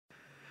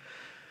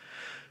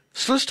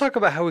So let's talk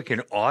about how we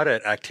can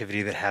audit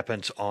activity that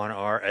happens on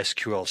our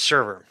SQL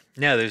server.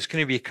 Now, there's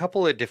going to be a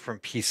couple of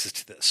different pieces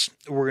to this.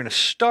 We're going to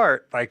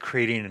start by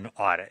creating an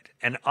audit.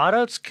 And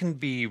audits can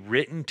be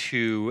written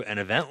to an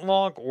event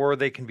log or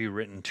they can be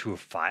written to a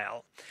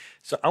file.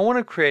 So I want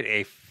to create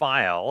a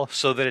file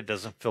so that it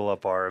doesn't fill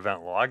up our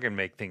event log and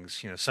make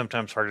things,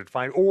 sometimes hard to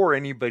find, or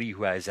anybody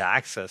who has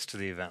access to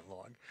the event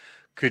log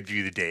could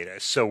view the data.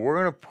 So we're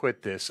going to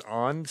put this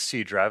on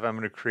C drive. I'm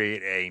going to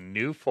create a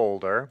new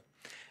folder.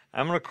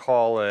 I'm going to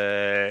call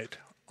it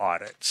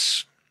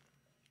audits.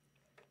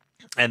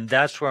 And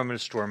that's where I'm going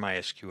to store my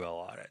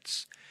SQL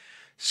audits.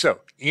 So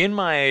in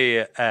my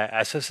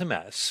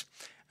SSMS,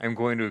 I'm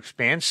going to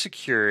expand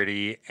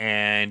security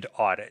and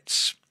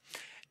audits.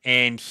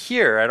 And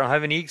here, I don't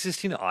have any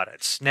existing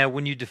audits. Now,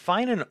 when you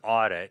define an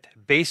audit,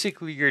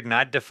 basically you're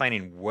not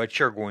defining what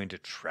you're going to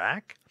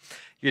track.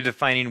 You're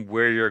defining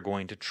where you're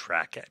going to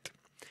track it.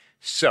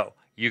 So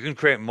you can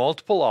create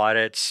multiple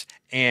audits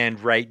and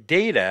write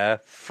data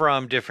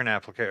from different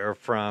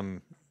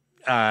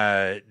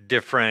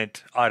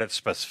different audit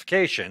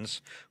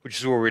specifications, which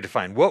is where we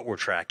define what we're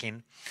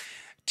tracking,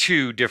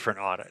 to different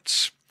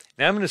audits.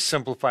 Now I'm going to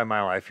simplify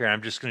my life here.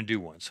 I'm just going to do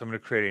one. So I'm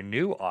going to create a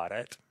new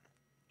audit,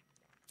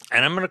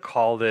 and I'm going to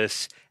call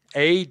this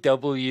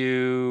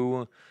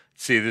AW.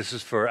 See, this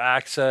is for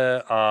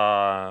AXA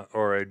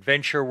or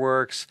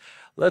AdventureWorks.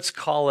 Let's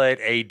call it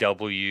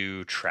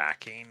AW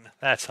tracking.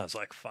 That sounds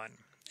like fun.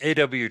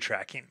 AW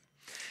tracking.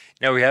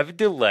 Now we have a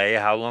delay.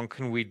 How long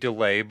can we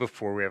delay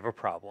before we have a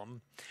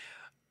problem?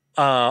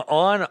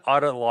 On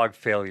audit log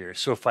failure.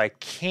 So if I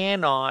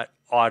cannot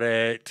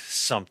audit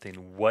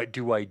something, what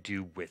do I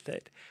do with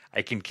it?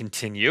 I can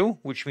continue,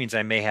 which means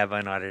I may have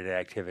unaudited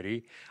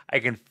activity. I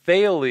can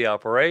fail the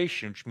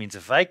operation, which means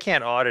if I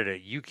can't audit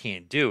it, you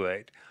can't do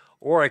it.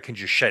 Or I can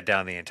just shut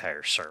down the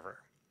entire server.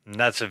 And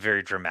that's a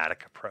very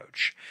dramatic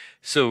approach.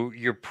 So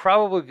you're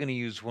probably going to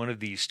use one of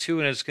these two,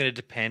 and it's going to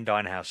depend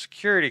on how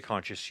security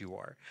conscious you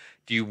are.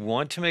 Do you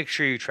want to make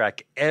sure you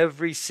track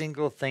every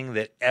single thing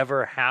that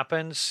ever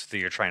happens that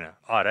you're trying to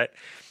audit?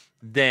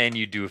 Then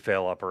you do a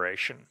fail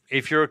operation.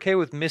 If you're okay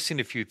with missing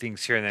a few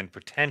things here and then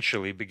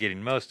potentially but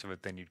getting most of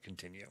it, then you'd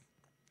continue.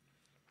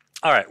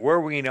 All right, where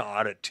are we going to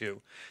audit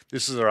to?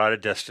 This is our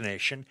audit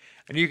destination.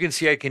 And you can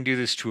see I can do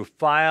this to a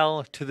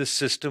file, to the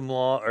system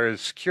log, or the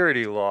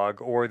security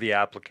log, or the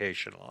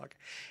application log.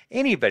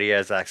 Anybody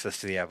has access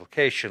to the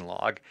application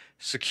log.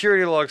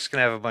 Security logs can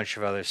have a bunch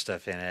of other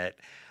stuff in it,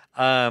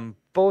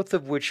 both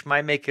of which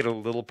might make it a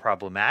little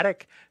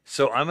problematic.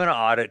 So I'm going to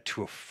audit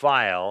to a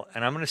file,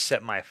 and I'm going to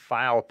set my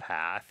file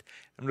path.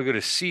 I'm going to go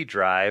to C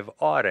drive,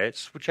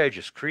 audits, which I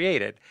just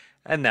created,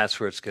 and that's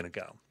where it's going to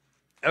go.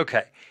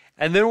 Okay.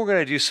 And then we're going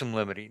to do some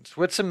limitings.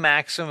 What's the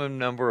maximum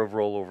number of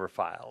rollover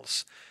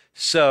files?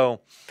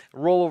 So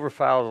rollover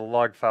file, the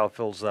log file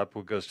fills up,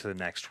 it goes to the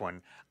next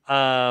one.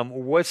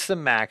 What's the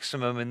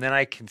maximum? And then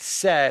I can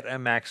set a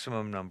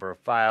maximum number of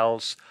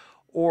files,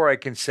 or I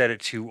can set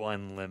it to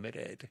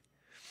unlimited.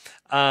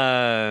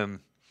 And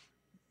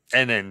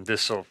then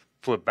this will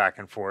flip back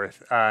and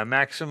forth.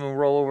 Maximum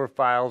rollover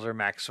files or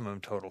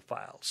maximum total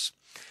files.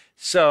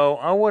 So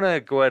I want to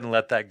go ahead and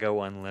let that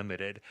go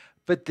unlimited.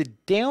 But the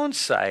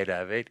downside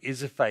of it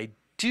is if I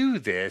do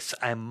this,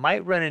 I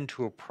might run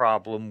into a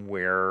problem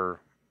where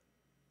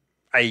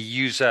I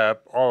use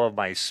up all of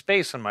my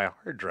space on my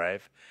hard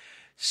drive.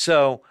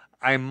 So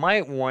I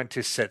might want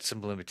to set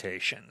some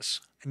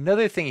limitations.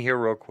 Another thing here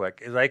real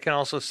quick is I can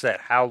also set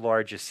how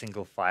large a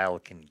single file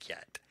can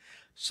get.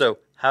 So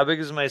how big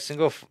is my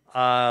single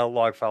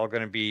log file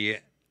going to be?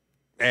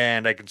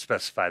 And I can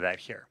specify that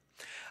here.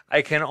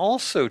 I can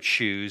also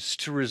choose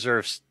to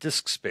reserve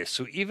disk space.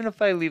 So even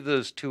if I leave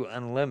those two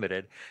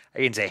unlimited, I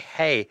can say,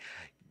 hey,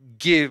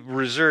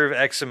 reserve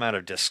X amount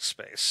of disk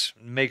space.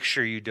 Make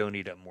sure you don't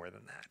eat up more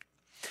than that.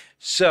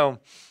 So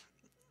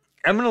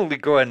I'm going to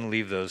go ahead and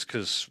leave those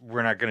because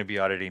we're not going to be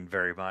auditing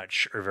very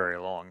much or very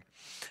long.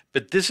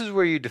 But this is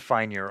where you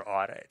define your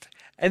audit.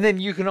 And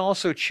then you can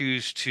also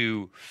choose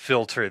to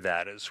filter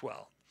that as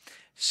well.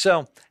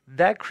 So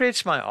that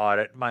creates my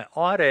audit. My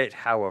audit,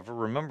 however,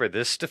 remember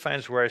this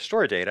defines where I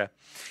store data.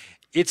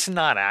 It's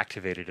not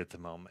activated at the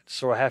moment.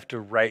 So I have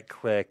to right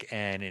click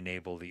and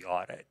enable the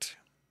audit.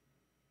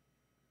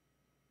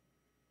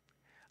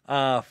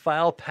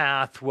 File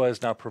path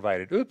was not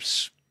provided.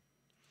 Oops.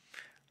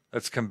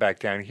 Let's come back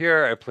down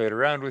here. I played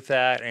around with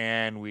that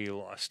and we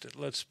lost it.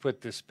 Let's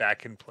put this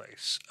back in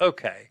place.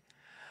 Okay.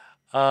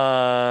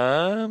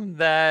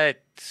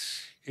 That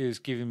is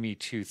giving me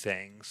two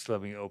things.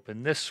 Let me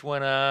open this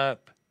one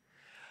up.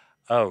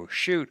 Oh,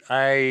 shoot.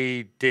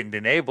 I didn't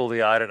enable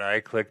the audit. I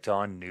clicked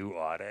on new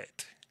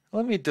audit.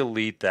 Let me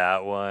delete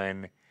that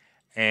one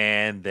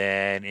and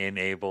then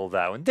enable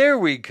that one. There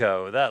we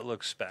go. That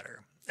looks better.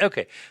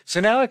 Okay.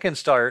 So now I can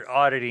start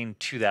auditing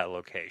to that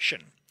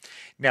location.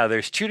 Now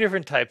there's two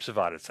different types of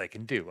audits I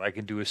can do. I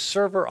can do a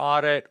server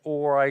audit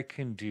or I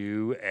can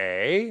do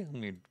let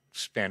me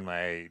expand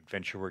my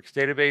AdventureWorks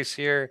database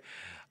here.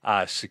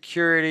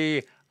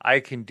 Security, I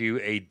can do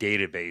a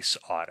database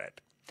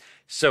audit.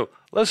 So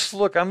let's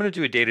look. I'm going to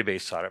do a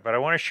database audit, but I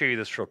want to show you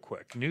this real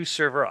quick. New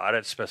server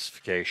audit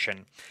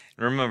specification.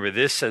 And remember,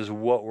 this says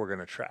what we're going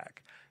to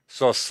track.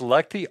 So I'll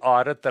select the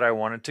audit that I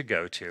want it to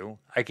go to.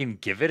 I can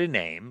give it a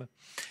name.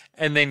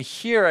 And then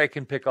here I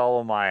can pick all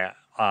of my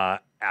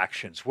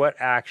actions. What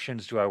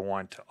actions do I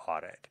want to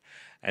audit?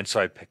 And so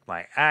I pick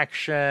my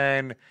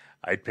action.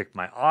 I'd pick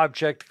my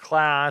object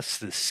class,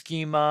 the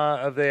schema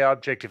of the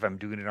object if I'm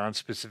doing it on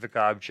specific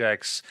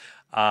objects.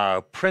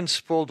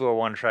 Principal, do I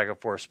want to track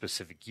it for a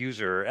specific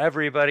user or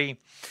everybody?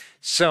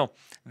 So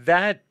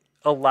that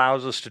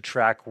allows us to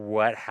track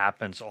what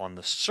happens on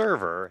the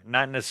server,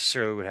 not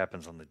necessarily what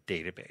happens on the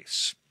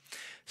database.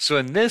 So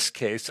in this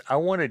case, I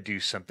want to do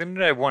something,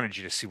 and I wanted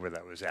you to see where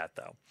that was at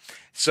though.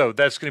 So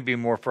that's going to be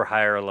more for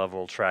higher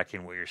level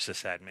tracking what your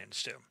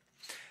sysadmins do.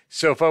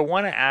 So if I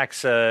want to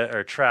access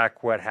or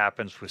track what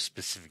happens with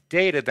specific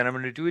data, then I'm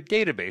going to do a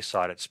database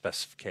audit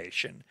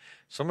specification.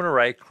 So I'm going to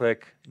right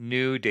click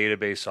new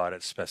database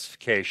audit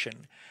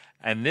specification.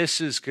 And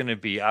this is going to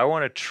be, I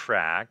want to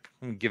track,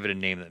 I'm going to give it a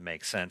name that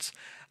makes sense.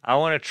 I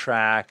want to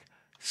track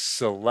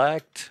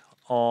select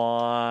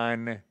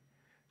on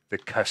the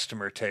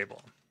customer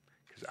table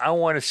because I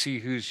want to see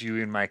who's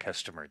viewing my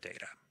customer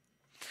data.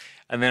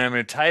 And then I'm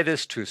going to tie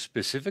this to a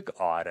specific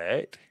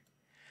audit.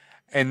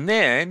 And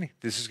then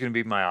this is going to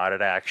be my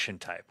audit action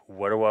type.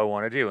 What do I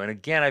want to do? And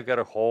again, I've got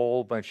a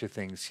whole bunch of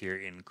things here,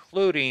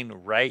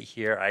 including right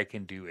here, I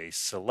can do a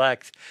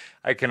select.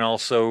 I can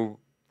also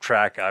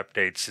track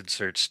updates,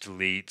 inserts,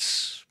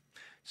 deletes.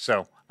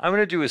 So I'm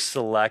going to do a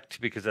select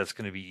because that's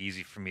going to be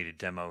easy for me to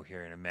demo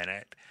here in a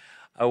minute.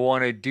 I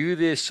want to do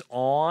this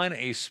on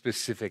a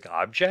specific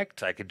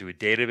object. I could do a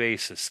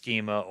database, a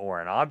schema,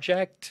 or an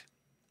object.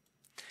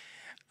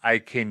 I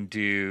can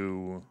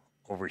do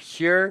over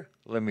here,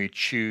 let me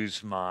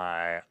choose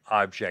my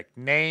object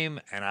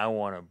name and I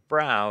want to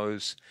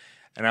browse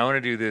and I want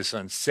to do this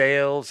on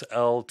sales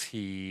lt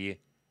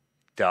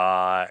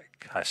dot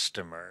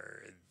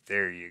customer.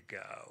 There you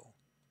go.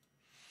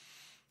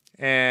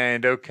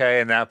 And okay,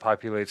 and that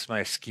populates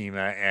my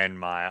schema and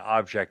my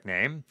object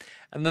name.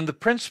 And then the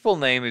principal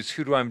name is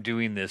who I'm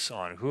doing this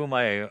on. Who am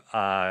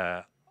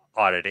I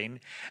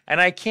auditing?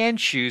 And I can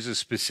choose a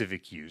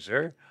specific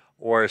user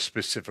or a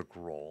specific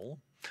role.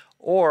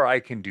 Or I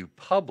can do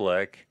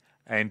public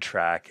and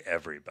track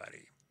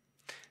everybody.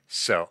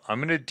 So I'm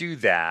going to do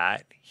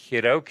that,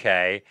 hit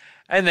OK,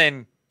 and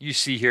then you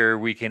see here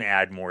we can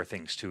add more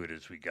things to it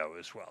as we go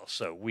as well.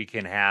 So we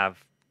can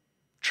have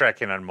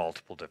tracking on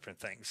multiple different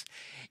things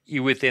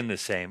within the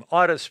same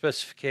audit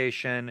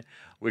specification,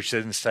 which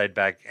then is tied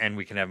back, and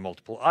we can have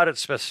multiple audit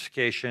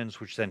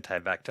specifications, which then tie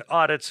back to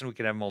audits, and we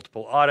can have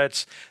multiple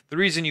audits. The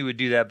reason you would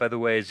do that, by the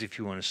way, is if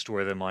you want to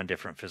store them on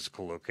different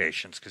physical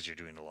locations because you're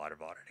doing a lot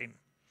of auditing.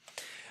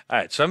 All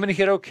right, so I'm going to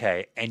hit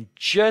OK. And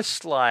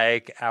just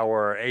like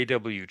our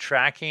AW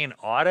tracking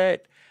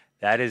audit,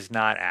 that is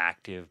not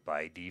active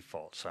by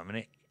default. So I'm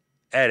going to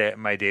edit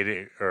my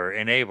data or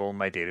enable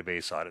my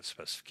database audit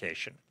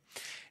specification.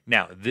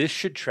 Now, this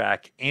should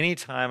track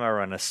anytime I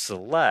run a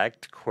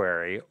select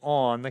query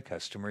on the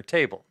customer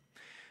table.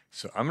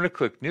 So I'm going to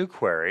click New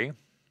Query,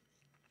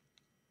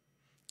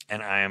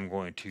 and I am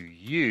going to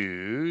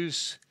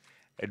use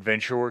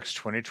AdventureWorks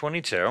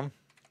 2022.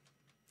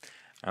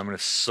 I'm going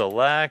to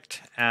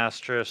select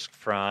asterisk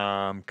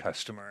from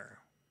customer.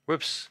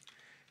 Whoops.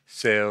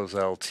 Sales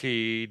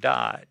LT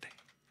dot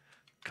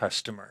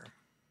customer.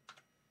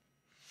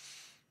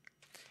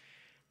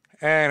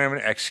 And I'm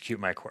going to execute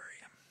my query.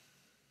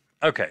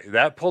 Okay,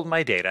 that pulled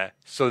my data.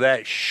 So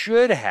that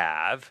should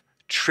have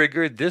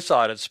triggered this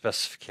audit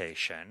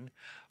specification,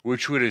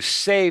 which would have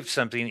saved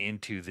something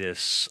into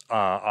this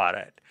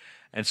audit.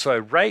 And so I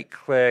right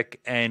click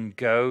and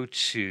go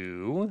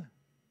to,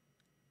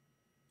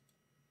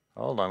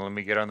 hold on, let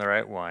me get on the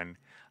right one.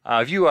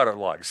 View audit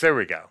logs. There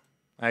we go.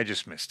 I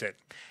just missed it.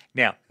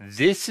 Now,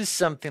 this is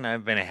something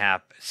I've been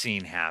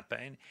seeing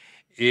happen.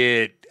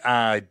 It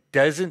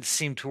doesn't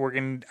seem to work,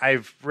 and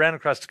I've ran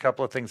across a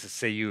couple of things that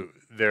say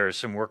there are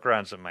some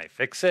workarounds that might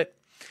fix it.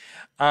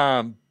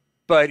 But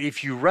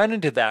if you run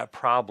into that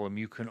problem,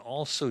 you can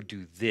also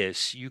do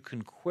this. You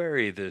can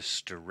query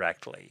this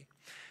directly.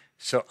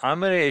 So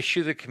I'm going to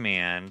issue the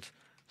command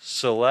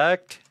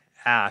select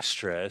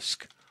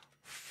asterisk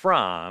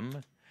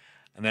from,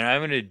 and then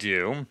I'm going to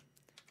do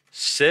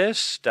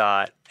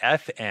sys.fn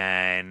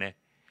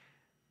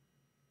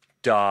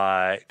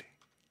dot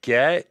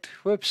get,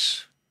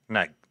 whoops,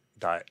 not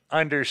dot,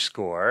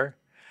 underscore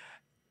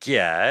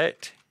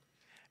get,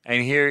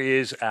 and here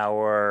is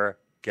our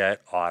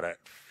get audit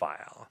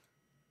file.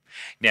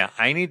 Now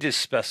I need to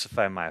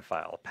specify my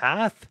file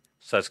path,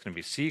 so that's going to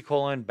be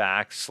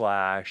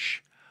 /audits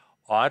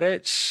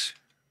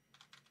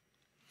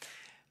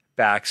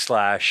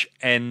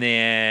 / and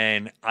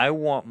then I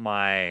want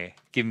my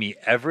give me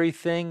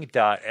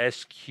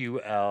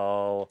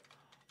everything.sql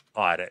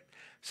audit.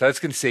 So that's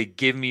going to say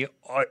give me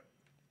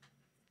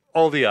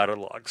all the audit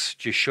logs.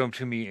 Just show them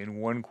to me in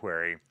one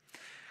query.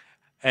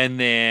 And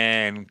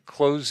then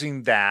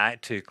closing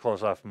that to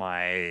close off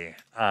my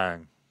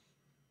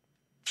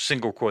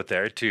single quote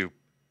there to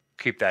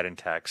keep that in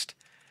text.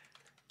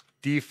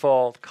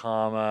 Default,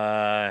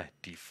 comma,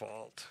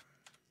 default.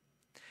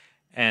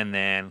 And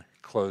then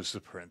close the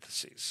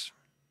parentheses.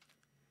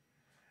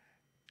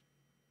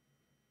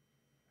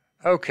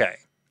 Okay,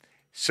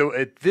 so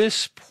at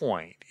this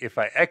point, if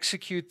I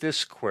execute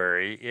this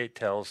query, it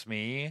tells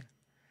me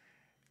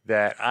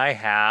that I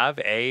have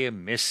a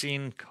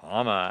missing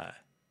comma.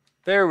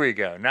 There we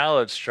go. Now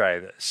let's try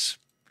this.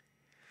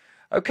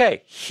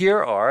 Okay,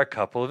 here are a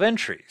couple of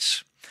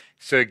entries.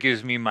 So it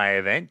gives me my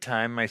event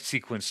time, my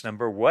sequence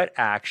number, what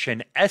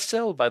action.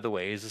 SL, by the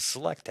way, is a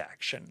select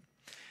action.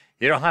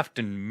 You don't have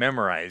to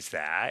memorize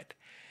that.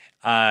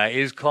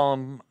 Is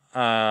column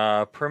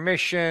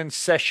permission,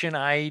 session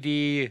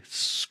ID.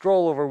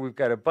 Scroll over, we've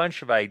got a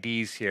bunch of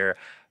IDs here.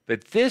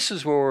 But this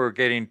is where we're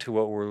getting to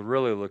what we're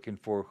really looking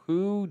for.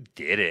 Who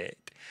did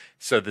it?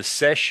 So the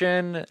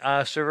session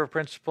server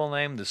principal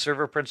name, the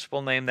server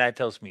principal name, that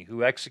tells me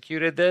who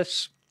executed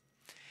this.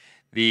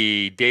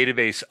 The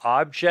database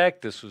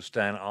object, this was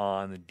done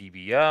on the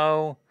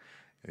DBO.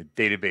 The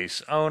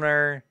database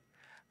owner.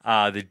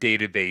 The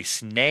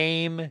database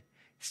name,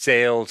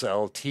 sales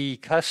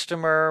LT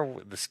customer,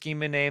 the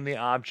schema name, the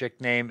object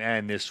name,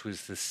 and this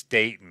was the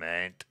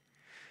statement.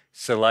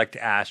 Select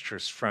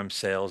asterisk from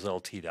sales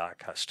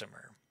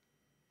LT.customer.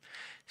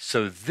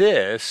 So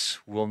this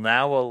will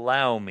now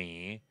allow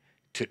me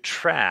to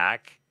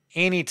track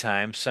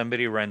anytime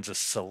somebody runs a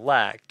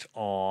select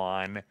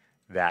on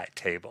that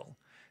table.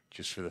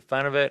 Just for the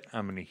fun of it,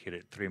 I'm going to hit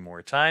it 3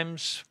 more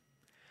times.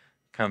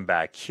 Come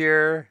back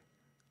here,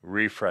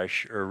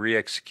 refresh or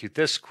re-execute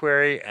this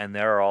query, and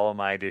there are all of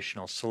my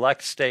additional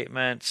select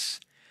statements.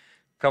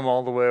 Come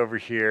all the way over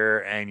here,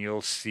 and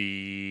you'll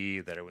see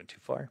that I went too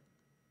far.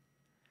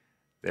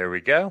 There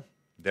we go.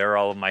 There are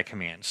all of my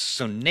commands.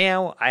 So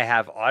now I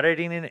have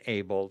auditing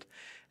enabled,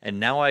 and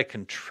now I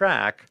can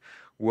track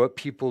what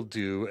people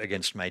do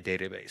against my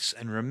database.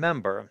 And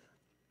remember,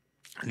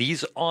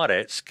 these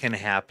audits can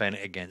happen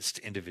against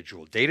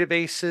individual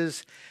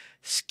databases,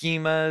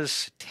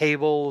 schemas,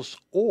 tables,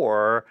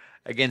 or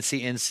against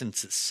the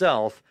instance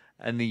itself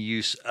and the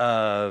use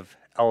of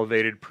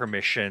elevated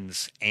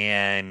permissions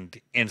and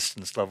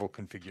instance level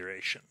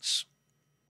configurations.